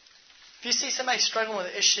 If you see somebody struggling with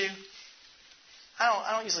an issue,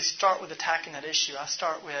 I don't usually start with attacking that issue. I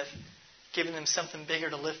start with giving them something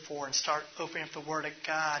bigger to live for and start opening up the Word of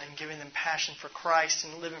God and giving them passion for Christ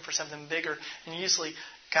and living for something bigger. And usually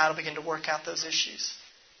God will begin to work out those issues.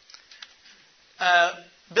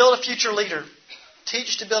 Build a future leader.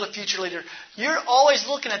 Teach to build a future leader. You're always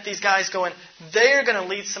looking at these guys going, they're going to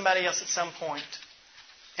lead somebody else at some point.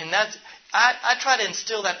 And that's, I try to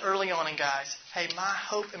instill that early on in guys. Hey, my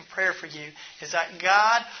hope and prayer for you is that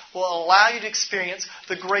God will allow you to experience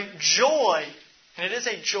the great joy, and it is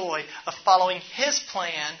a joy, of following His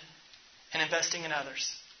plan and investing in others.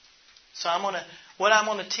 So what I'm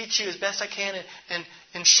going to teach you as best I can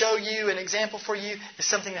and show you an example for you is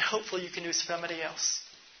something that hopefully you can do with somebody else.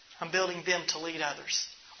 I'm building them to lead others.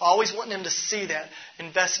 Always wanting them to see that,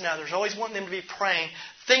 invest in others. Always wanting them to be praying,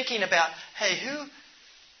 thinking about, hey,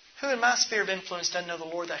 who in my sphere of influence doesn't know the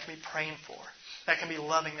Lord that I can be praying for, that I can be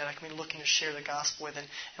loving, that I can be looking to share the gospel with?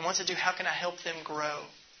 And once I do, how can I help them grow?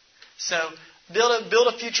 So build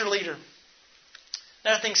a future leader.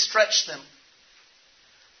 Another thing, stretch them.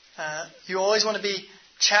 You always want to be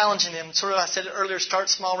challenging them. Sort of, I said it earlier, start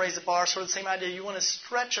small, raise the bar. Sort of the same idea. You want to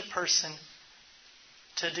stretch a person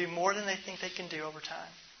to do more than they think they can do over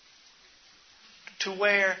time. To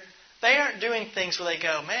where they aren't doing things where they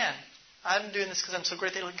go, man, I'm doing this because I'm so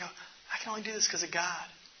great. They look and go, I can only do this because of God.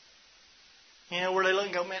 You know, where they look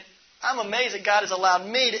and go, man, I'm amazed that God has allowed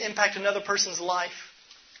me to impact another person's life.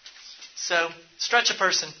 So, stretch a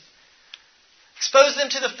person. Expose them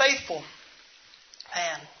to the faithful.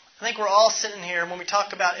 Man, I think we're all sitting here, and when we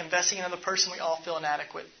talk about investing in another person, we all feel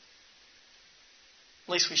inadequate.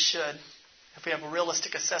 At least we should, if we have a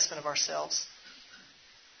realistic assessment of ourselves.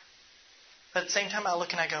 But at the same time, I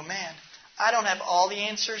look and I go, man, I don't have all the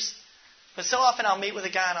answers. But so often I'll meet with a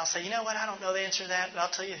guy and I'll say, you know what, I don't know the answer to that, but I'll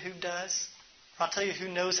tell you who does. Or I'll tell you who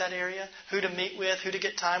knows that area, who to meet with, who to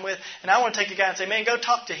get time with. And I want to take a guy and say, man, go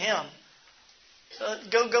talk to him.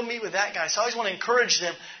 Go meet with that guy. So I always want to encourage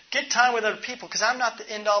them. Get time with other people, because I'm not the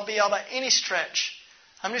end-all, be-all by any stretch.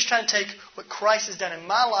 I'm just trying to take what Christ has done in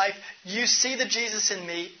my life. You see the Jesus in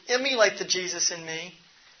me. Emulate the Jesus in me.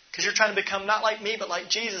 Because you're trying to become not like me, but like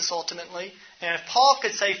Jesus ultimately. And if Paul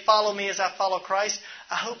could say, follow me as I follow Christ,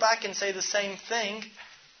 I hope I can say the same thing.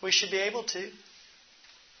 We should be able to.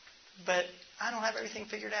 But I don't have everything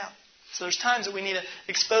figured out. So there's times that we need to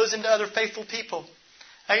expose them to other faithful people.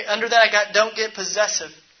 Under that I got, don't get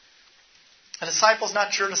possessive. A disciple's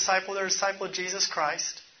not your disciple. They're a disciple of Jesus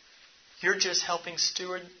Christ. You're just helping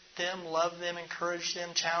steward them, love them, encourage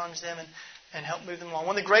them, challenge them, and help move them along.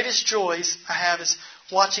 One of the greatest joys I have is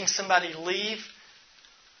watching somebody leave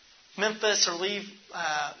Memphis or leave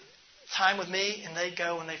time with me, and they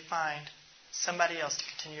go and they find somebody else to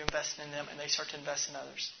continue investing in them, and they start to invest in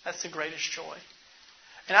others. That's the greatest joy.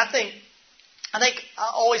 And I think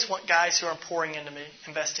I always want guys who are pouring into me,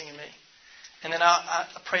 investing in me. And then I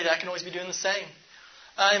pray that I can always be doing the same.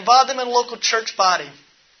 Involve them in a local church body.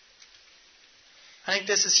 I think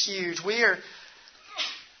this is huge.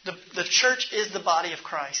 The church is the body of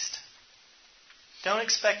Christ. Don't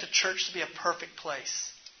expect a church to be a perfect place.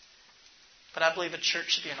 But I believe a church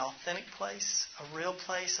should be an authentic place, a real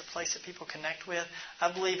place, a place that people connect with.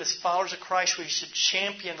 I believe as followers of Christ, we should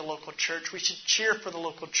champion the local church. We should cheer for the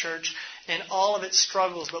local church in all of its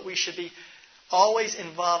struggles, but we should be always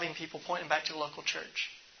involving people, pointing back to the local church.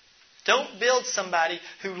 Don't build somebody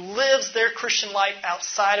who lives their Christian life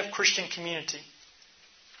outside of Christian community.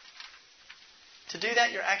 To do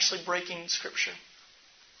that, you're actually breaking Scripture.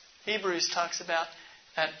 Hebrews talks about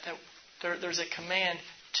that there's a command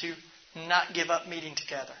to not give up meeting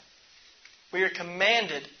together. We are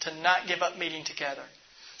commanded to not give up meeting together.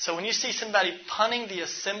 So when you see somebody punning the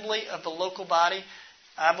assembly of the local body,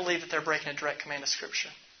 I believe that they're breaking a direct command of Scripture.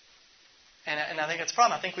 And I think that's a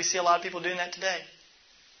problem. I think we see a lot of people doing that today.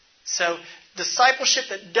 So discipleship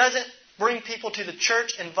that doesn't bring people to the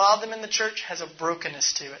church, involve them in the church, has a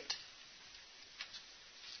brokenness to it.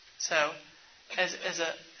 So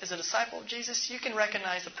as a disciple of Jesus, you can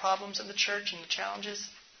recognize the problems of the church and the challenges.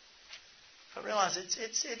 But realize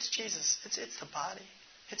it's Jesus. It's the body.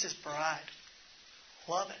 It's His bride.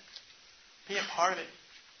 Love it. Be a part of it.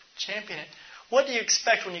 Champion it. What do you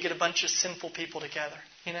expect when you get a bunch of sinful people together?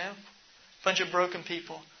 You know? A bunch of broken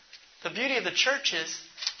people. The beauty of the church is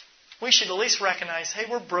we should at least recognize, hey,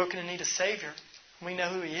 we're broken and need a Savior. And we know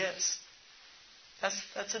who He is.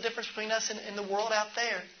 That's the difference between us and the world out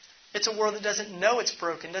there. It's a world that doesn't know it's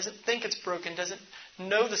broken, doesn't think it's broken, doesn't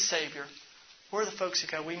know the Savior. We're the folks who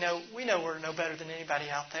go, we know we're no better than anybody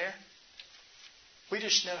out there. We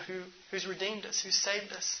just know who's redeemed us, who's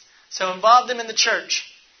saved us. So involve them in the church.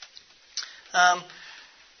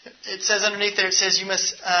 It says underneath there, it says you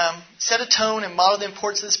must set a tone and model the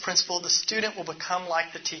importance of this principle. The student will become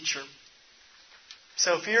like the teacher.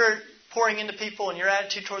 So if you're pouring into people and your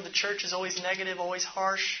attitude toward the church is always negative, always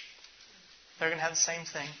harsh, they're going to have the same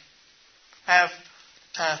thing. I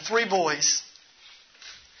have 3 boys.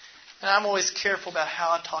 And I'm always careful about how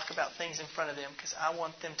I talk about things in front of them because I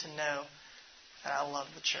want them to know that I love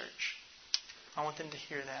the church. I want them to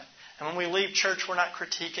hear that. And when we leave church, we're not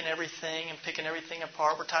critiquing everything and picking everything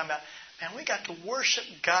apart. We're talking about, man, we got to worship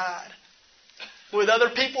God with other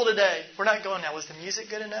people today. We're not going, now, was the music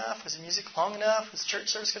good enough? Was the music long enough? Was the church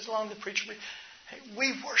service good long? Did the preacher? Hey,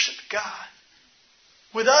 we worshiped God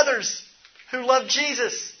with others who love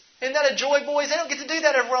Jesus. Isn't that a joy, boys? They don't get to do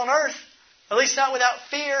that everywhere on earth. At least not without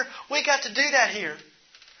fear. We got to do that here.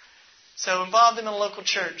 So involve them in a local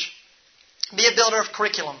church. Be a builder of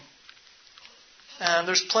curriculum.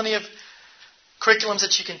 There's plenty of curriculums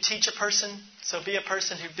that you can teach a person. So be a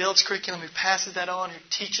person who builds curriculum, who passes that on, who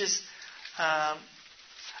teaches. I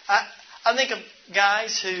think of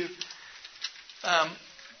guys who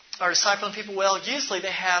are discipling people well. Usually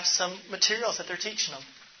they have some materials that they're teaching them.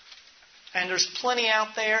 And there's plenty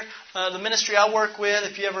out there. The ministry I work with,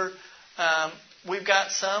 if you ever... we've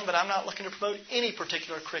got some, but I'm not looking to promote any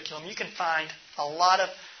particular curriculum. You can find a lot of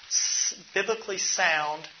biblically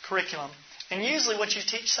sound curriculum. And usually what you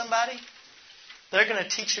teach somebody, they're going to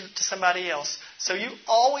teach it to somebody else. So you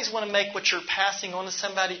always want to make what you're passing on to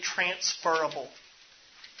somebody transferable.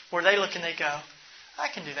 Where they look and they go, I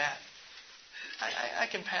can do that. I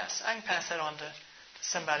can pass that on to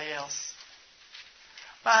somebody else.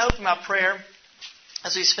 My hope and my prayer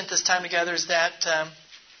as we spent this time together is that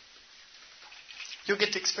you'll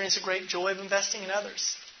get to experience the great joy of investing in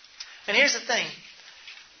others. And here's the thing.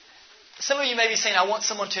 Some of you may be saying, I want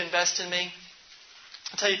someone to invest in me.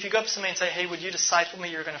 I'll tell you, if you go up to somebody and say, hey, would you disciple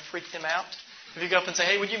me? You're going to freak them out. If you go up and say,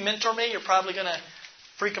 hey, would you mentor me? You're probably going to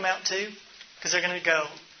freak them out too. Because they're going to go,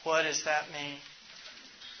 what does that mean?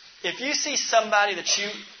 If you see somebody that you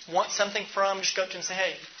want something from, just go up to them and say,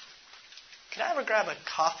 hey, can I ever grab a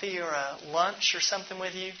coffee or a lunch or something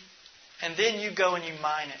with you? And then you go and you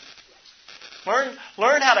mine it.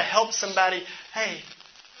 Learn how to help somebody. Hey,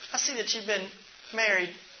 I see that you've been married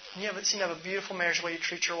and you have a beautiful marriage the way you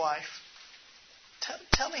treat your wife.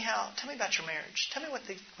 Tell me about your marriage. Tell me what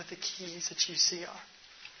the keys that you see are.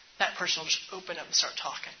 That person will just open up and start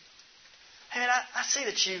talking. Hey man, I see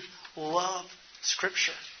that you love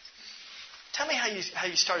Scripture. Tell me how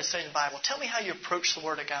you started studying the Bible. Tell me how you approach the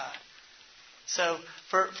Word of God. So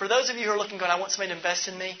for those of you who are looking, going, I want somebody to invest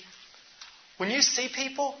in me. When you see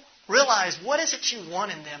people, realize what is it you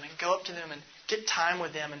want in them and go up to them and get time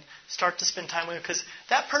with them and start to spend time with them. Because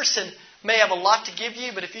that person may have a lot to give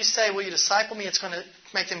you, but if you say, will you disciple me, it's going to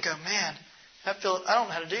make them go, man, I don't know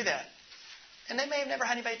how to do that. And they may have never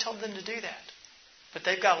had anybody told them to do that. But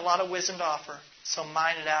they've got a lot of wisdom to offer, so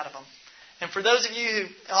mine it out of them. And for those of you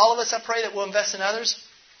all of us, I pray that we'll invest in others,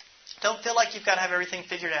 don't feel like you've got to have everything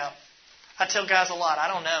figured out. I tell guys a lot, I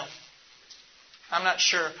don't know. I'm not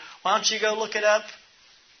sure. Why don't you go look it up?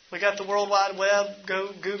 We got the World Wide Web.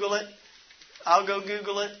 Go Google it. I'll go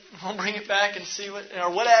Google it. I'll bring it back and see what,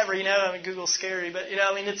 or whatever, I mean, Google's scary, but,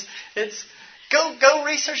 it's go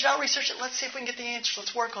research it. I'll research it. Let's see if we can get the answers.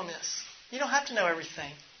 Let's work on this. You don't have to know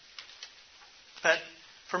everything. But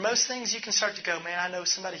for most things, you can start to go, man, I know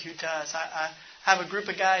somebody who does. I have a group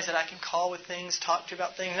of guys that I can call with things, talk to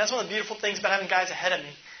about things. And that's one of the beautiful things about having guys ahead of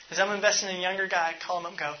me. Is I'm investing in a younger guy, I call them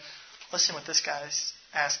up and go, listen what this guy's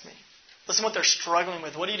asked me. Listen what they're struggling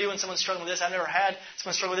with. What do you do when someone's struggling with this? I've never had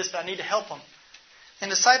someone struggle with this, but I need to help them.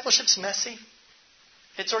 And discipleship's messy.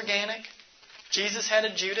 It's organic. Jesus had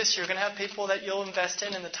a Judas. You're going to have people that you'll invest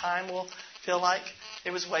in, and the time will feel like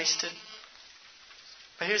it was wasted.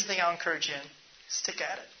 But here's the thing I'll encourage you in. Stick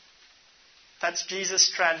at it. That's Jesus'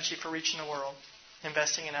 strategy for reaching the world,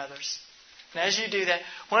 investing in others. And as you do that,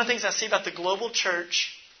 one of the things I see about the global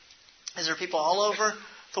church is there are people all over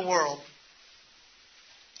the world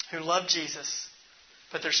who love Jesus,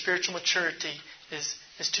 but their spiritual maturity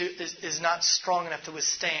is not strong enough to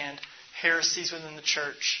withstand heresies within the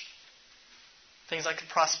church. Things like the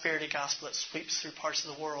prosperity gospel that sweeps through parts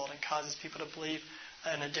of the world and causes people to believe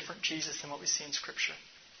in a different Jesus than what we see in Scripture.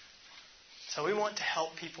 So we want to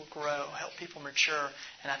help people grow, help people mature,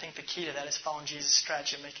 and I think the key to that is following Jesus'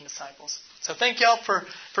 strategy of making disciples. So thank y'all for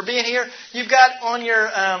being here. You've got on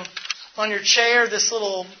your chair this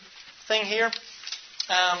little thing here.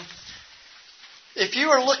 If you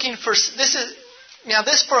are looking for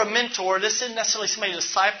this for a mentor, this isn't necessarily somebody to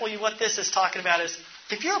disciple you. What this is talking about is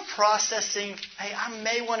if you're processing, hey, I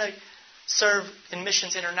may want to serve in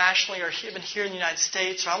missions internationally or even here in the United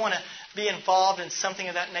States, or I want to be involved in something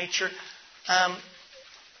of that nature.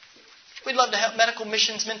 We'd love to help. Medical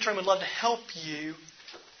Missions Mentoring would love to help you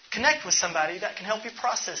connect with somebody that can help you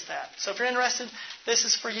process that. So if you're interested, this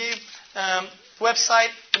is for you. The website,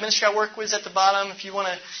 the ministry I work with is at the bottom. If you want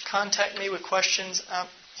to contact me with questions, I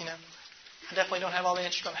definitely don't have all the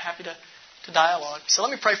answers, but I'm happy to dialogue. So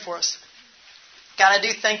let me pray for us. God, I do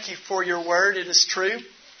thank you for your word. It is true.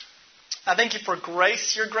 I thank you for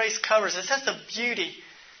grace. Your grace covers us. That's the beauty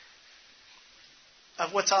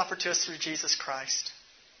of what's offered to us through Jesus Christ.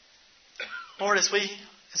 Lord, as we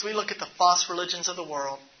look at the false religions of the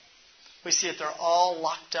world, we see that they're all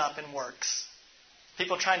locked up in works.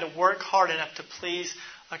 People trying to work hard enough to please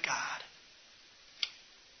a God.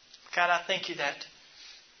 God, I thank you that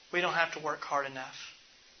we don't have to work hard enough.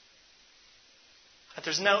 That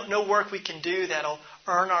there's no work we can do that'll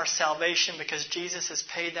earn our salvation because Jesus has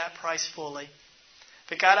paid that price fully.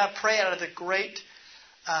 But God, I pray out of the great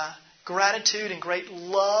gratitude and great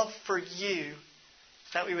love for you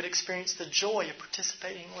that we would experience the joy of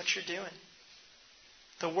participating in what you're doing.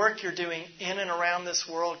 The work you're doing in and around this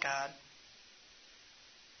world, God.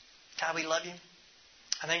 God, we love you.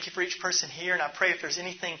 I thank you for each person here, and I pray if there's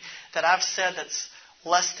anything that I've said that's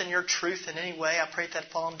less than your truth in any way, I pray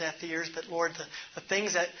that fall on deaf ears. But Lord, the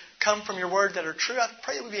things that come from your word that are true, I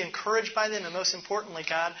pray that we be encouraged by them. And most importantly,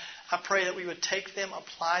 God, I pray that we would take them,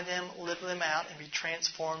 apply them, live them out, and be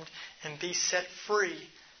transformed and be set free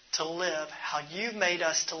to live how you've made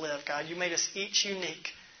us to live, God. You made us each unique,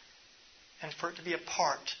 and for it to be a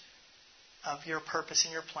part of your purpose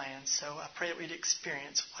and your plan. So I pray that we'd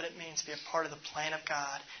experience what it means to be a part of the plan of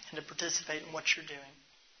God and to participate in what you're doing.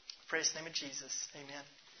 I pray in the name of Jesus. Amen.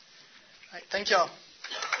 All right, thank y'all.